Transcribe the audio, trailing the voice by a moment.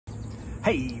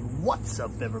Hey, what's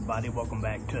up everybody? Welcome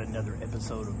back to another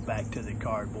episode of Back to the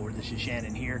Cardboard. This is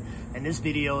Shannon here, and this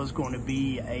video is going to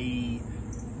be a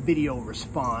video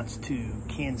response to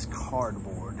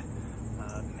KensCardboard.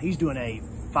 He's doing a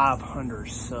 500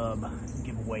 sub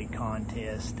giveaway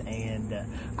contest, and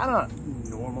I don't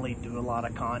normally do a lot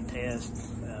of contests,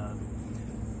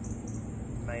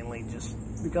 mainly just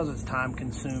because it's time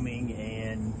consuming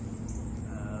and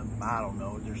I don't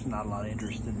know, there's not a lot of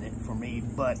interest in it for me,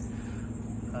 but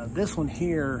this one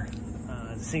here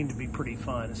seemed to be pretty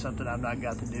fun. It's something I've not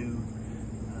got to do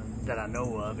that I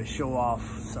know of, is show off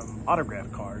some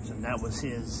autograph cards, and that was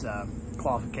his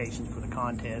qualifications for the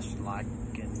contest. Like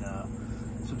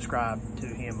and subscribe to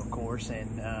him, of course,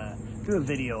 and do a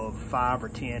video of 5 or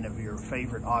 10 of your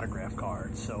favorite autograph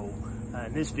cards. So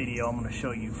in this video I'm going to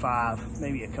show you 5,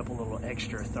 maybe a couple little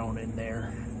extra thrown in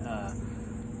there,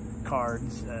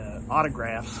 cards,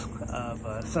 autographs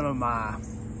of some of my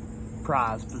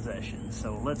prized possessions.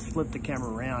 So let's flip the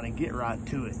camera around and get right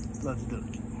to it. Let's do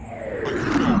it.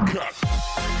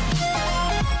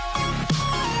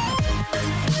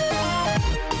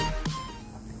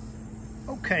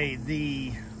 Okay,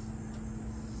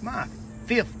 my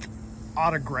 5th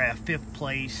autograph, 5th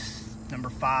place, number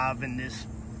 5 in this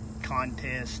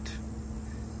contest.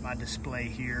 My display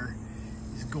here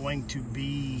is going to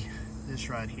be this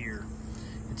right here.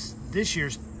 It's this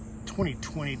year's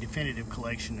 2020 definitive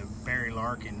collection of Barry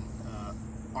Larkin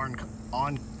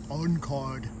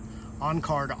on-card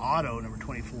auto number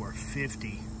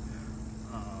 2450,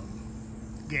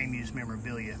 game used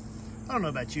memorabilia. I don't know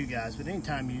about you guys, but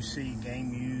anytime you see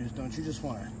game used, don't you just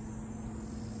want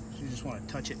to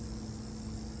touch it?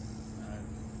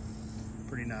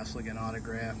 Pretty nice looking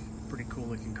autograph, pretty cool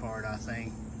looking card, I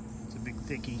think. It's a big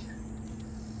thickie.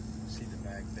 See the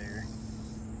back there.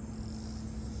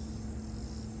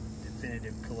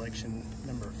 Definitive collection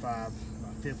number 5, my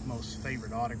 5th most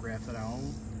favorite autograph that I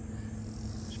own.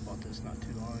 Just bought this not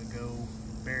too long ago.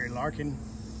 Barry Larkin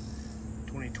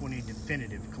 2020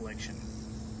 definitive collection.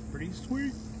 Pretty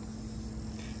sweet.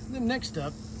 And then next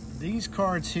up, these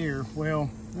cards here,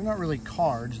 well, they're not really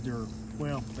cards, they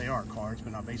are cards,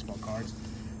 but not baseball cards.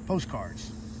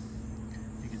 Postcards.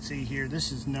 You can see here,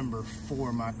 this is number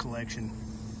 4 in my collection.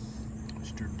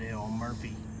 Mr. Dale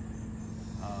Murphy.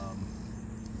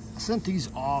 I sent these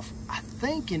off, I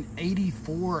think, in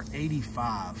 84,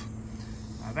 85.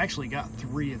 I've actually got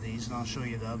 3 of these, and I'll show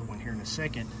you the other one here in a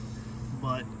second.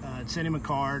 But I sent him a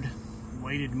card,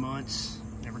 waited months,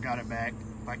 never got it back,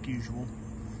 like usual.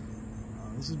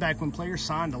 This is back when players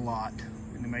signed a lot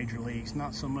in the major leagues,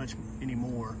 not so much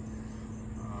anymore.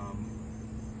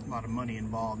 A lot of money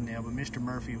involved now, but Mr.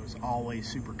 Murphy was always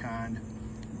super kind.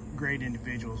 Great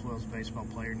individual as well as a baseball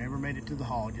player. Never made it to the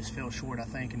Hall, just fell short, I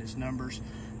think, in his numbers.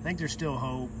 I think there's still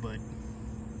hope, but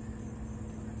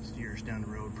it's years down the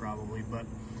road probably. But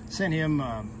sent him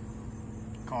a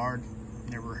card,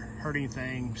 never heard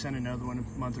anything. Sent another one a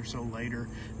month or so later.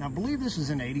 Now I believe this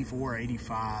is in 84,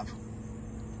 85,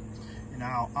 and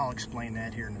I'll explain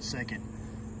that here in a second.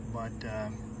 But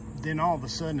then all of a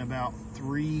sudden, about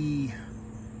 3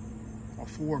 or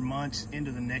 4 months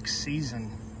into the next season,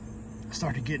 I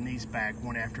started getting these back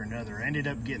one after another. I ended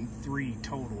up getting 3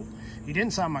 total. He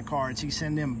didn't sign my cards, he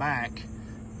sent them back,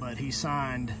 but he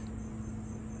signed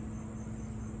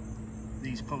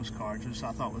these postcards, which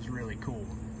I thought was really cool.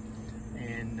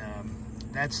 And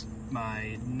that's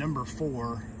my number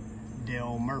 4,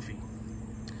 Dale Murphy.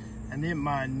 And then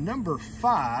my number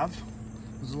 5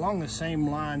 was along the same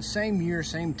line, same year,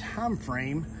 same time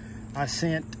frame. I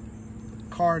sent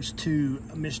cards to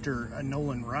Mr.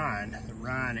 Nolan Ryan, the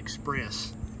Ryan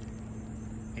Express,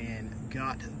 and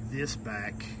got this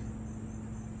back.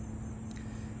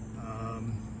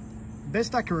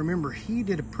 Best I can remember, he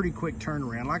did a pretty quick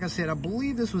turnaround. Like I said, I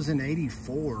believe this was in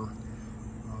 84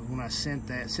 when I sent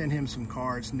him some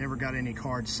cards. Never got any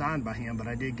cards signed by him, but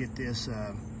I did get this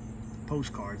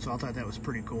postcard, so I thought that was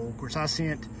pretty cool. Of course, I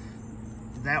sent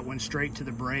that one straight to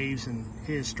the Braves and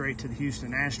his straight to the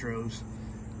Houston Astros,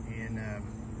 and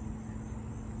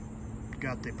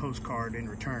got the postcard in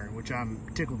return, which I'm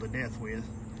tickled to death with.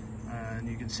 And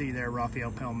you can see there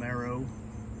Rafael Palmeiro,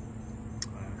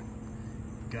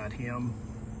 got him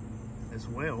as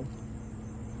well.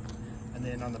 And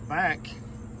then on the back,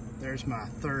 there's my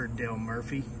 3rd Dale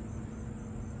Murphy. You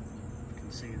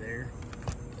can see there,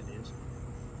 it is.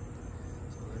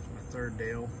 So there's my 3rd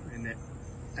Dale, and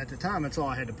at the time, that's all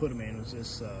I had to put him in, was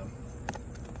this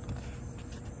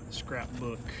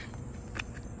scrapbook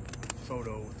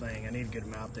photo thing. I need to get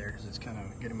them out there because it's kind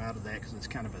of, get them out of that because it's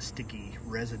kind of a sticky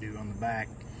residue on the back.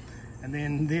 And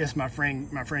then this, my friend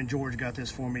George got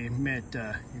this for me.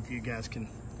 If you guys can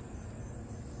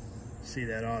See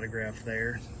that autograph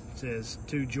there? It says,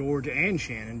 to George and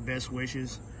Shannon, best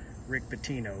wishes, Rick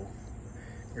Pitino.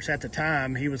 Of course, at the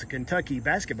time, he was a Kentucky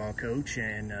basketball coach,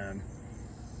 and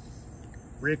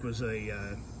Rick was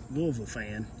a Louisville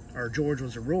fan, or George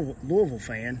was a Louisville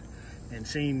fan, and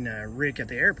seen Rick at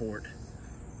the airport.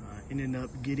 Ended up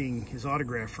getting his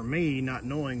autograph from me, not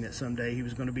knowing that someday he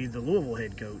was going to be the Louisville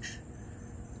head coach.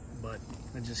 But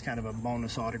it's just kind of a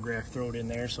bonus autograph, throw it in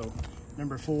there. So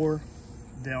number 4,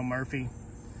 Dale Murphy,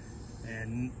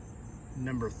 and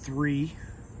number 3,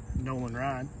 Nolan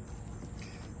Ryan.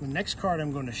 The next card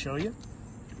I'm going to show you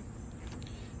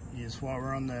is while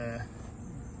we're on the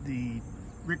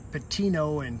Rick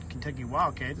Pitino and Kentucky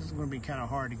Wildcats. This is going to be kind of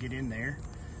hard to get in there,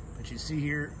 but you see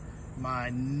here, my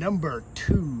number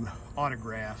 2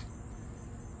 autograph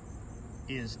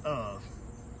is of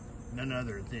none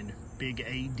other than Big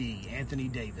AD, Anthony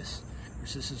Davis.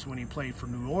 This is when he played for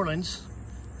New Orleans.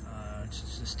 It's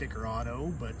just a sticker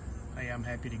auto, but hey, I'm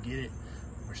happy to get it.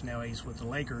 Of course, now he's with the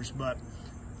Lakers, but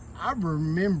I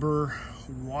remember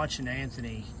watching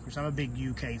Anthony. Of course, I'm a big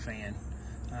UK fan.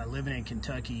 Living in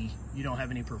Kentucky, you don't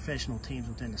have any professional teams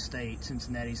within the state.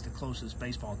 Cincinnati's the closest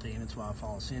baseball team. That's why I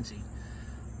follow Cincy.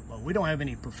 Well, we don't have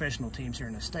any professional teams here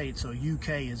in the state, so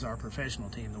UK is our professional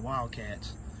team, the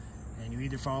Wildcats. And you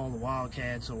either follow the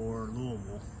Wildcats or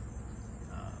Louisville.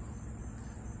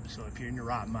 So if you're in your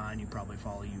right mind, you probably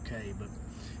follow UK. But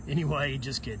anyway,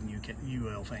 just kidding,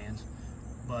 UL fans.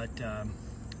 But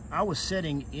I was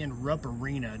sitting in Rupp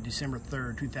Arena December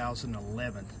 3rd,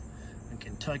 2011, when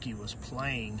Kentucky was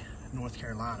playing North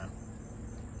Carolina.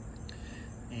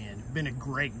 And been a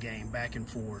great game, back and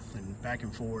forth,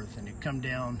 and it come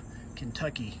down.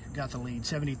 Kentucky got the lead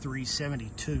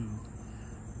 73-72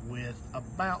 with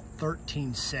about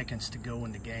 13 seconds to go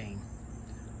in the game.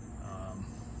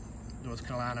 North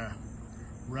Carolina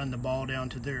run the ball down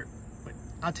to their, but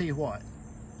I'll tell you what,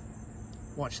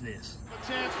 watch this. A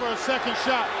chance for a second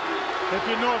shot if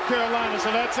you're North Carolina, so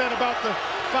that's at about the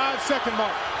 5-second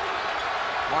mark.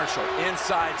 Marshall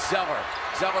inside Zeller.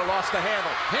 Zeller lost the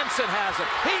handle. Henson has it.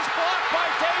 He's blocked by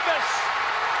Davis.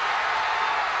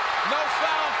 No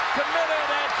foul committed,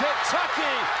 and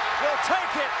Kentucky will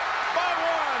take it by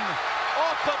 1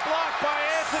 off the block by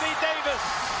Anthony Davis.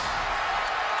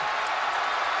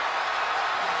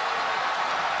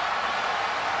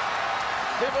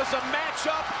 It was a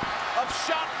matchup of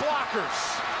shot blockers.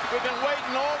 We've been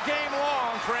waiting all game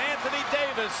long for Anthony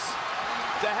Davis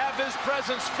to have his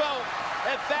presence felt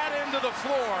at that end of the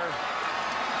floor.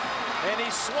 And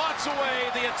he swats away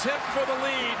the attempt for the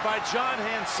lead by John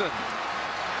Henson.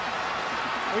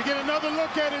 We get another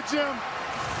look at it, Jim.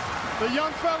 The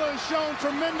young fella has shown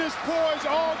tremendous poise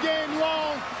all game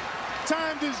long,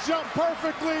 timed his jump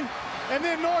perfectly, and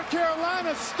then North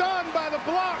Carolina, stunned by the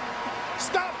block,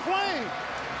 stopped playing.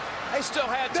 They still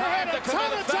had time to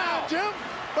commit a foul. They had a ton of time, Jim,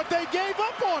 but they gave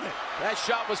up on it. That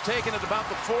shot was taken at about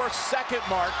the 4-second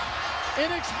mark.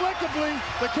 Inexplicably,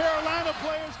 the Carolina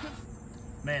players can...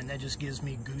 Man, that just gives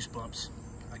me goosebumps.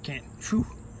 I can't, whew,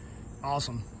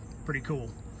 awesome, pretty cool.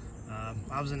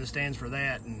 I was in the stands for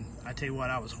that, and I tell you what,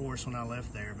 I was hoarse when I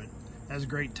left there, but that was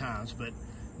great times. But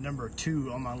number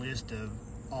 2 on my list of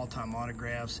all-time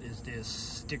autographs is this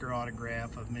sticker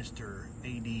autograph of Mr.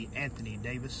 A.D. Anthony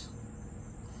Davis.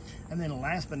 And then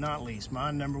last but not least, my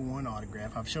number 1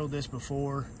 autograph. I've showed this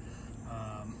before.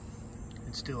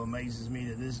 It still amazes me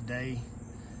to this day.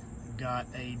 Got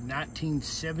a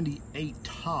 1978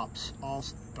 Topps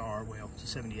All-Star, well, it's a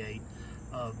 78,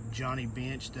 of Johnny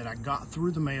Bench that I got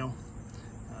through the mail.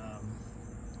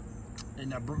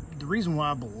 And the reason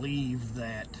why I believe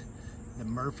that the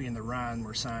Murphy and the Ryan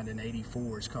were signed in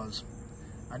 '84 is because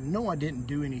I know I didn't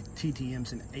do any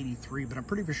TTMs in '83, but I'm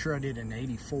pretty sure I did in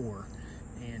 '84.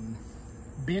 And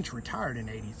Bench retired in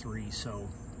 '83, so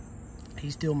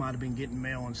he still might have been getting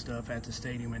mail and stuff at the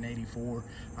stadium in '84.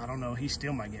 I don't know. He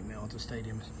still might get mail at the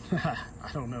stadium.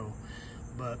 I don't know.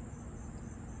 But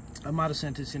I might have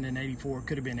sent this in '84.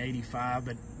 Could have been '85,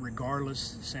 but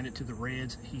regardless, sent it to the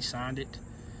Reds. He signed it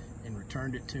and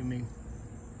returned it to me.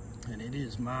 And it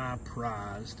is my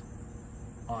prized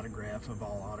autograph of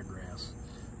all autographs.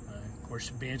 Of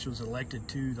course, Bench was elected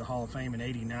to the Hall of Fame in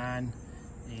 '89.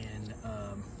 And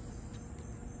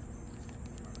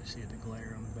see the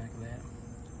glare on the back of that.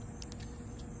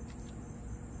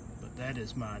 But that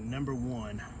is my number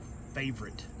 1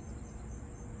 favorite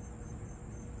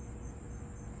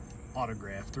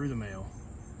autograph through the mail.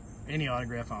 Any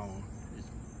autograph I own is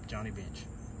Johnny Bench.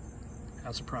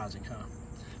 How surprising, huh?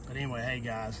 But anyway, hey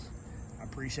guys, I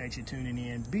appreciate you tuning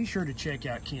in. Be sure to check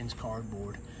out Ken's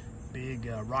Cardboard. Big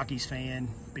Rockies fan,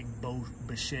 big Bo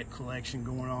Bichette collection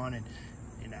going on, and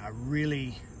I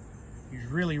really He's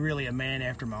really, really a man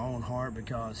after my own heart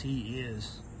because he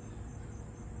is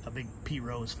a big Pete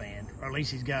Rose fan, or at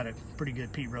least he's got a pretty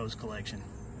good Pete Rose collection.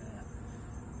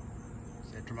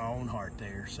 It's after my own heart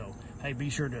there. So, hey, be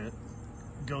sure to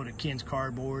go to Ken's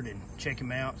Cardboard and check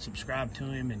him out, subscribe to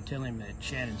him, and tell him that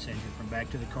Shannon sent you from Back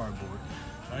to the Cardboard.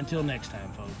 Until next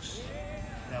time, folks,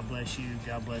 God bless you,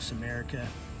 God bless America,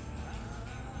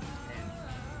 and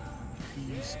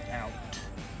peace out.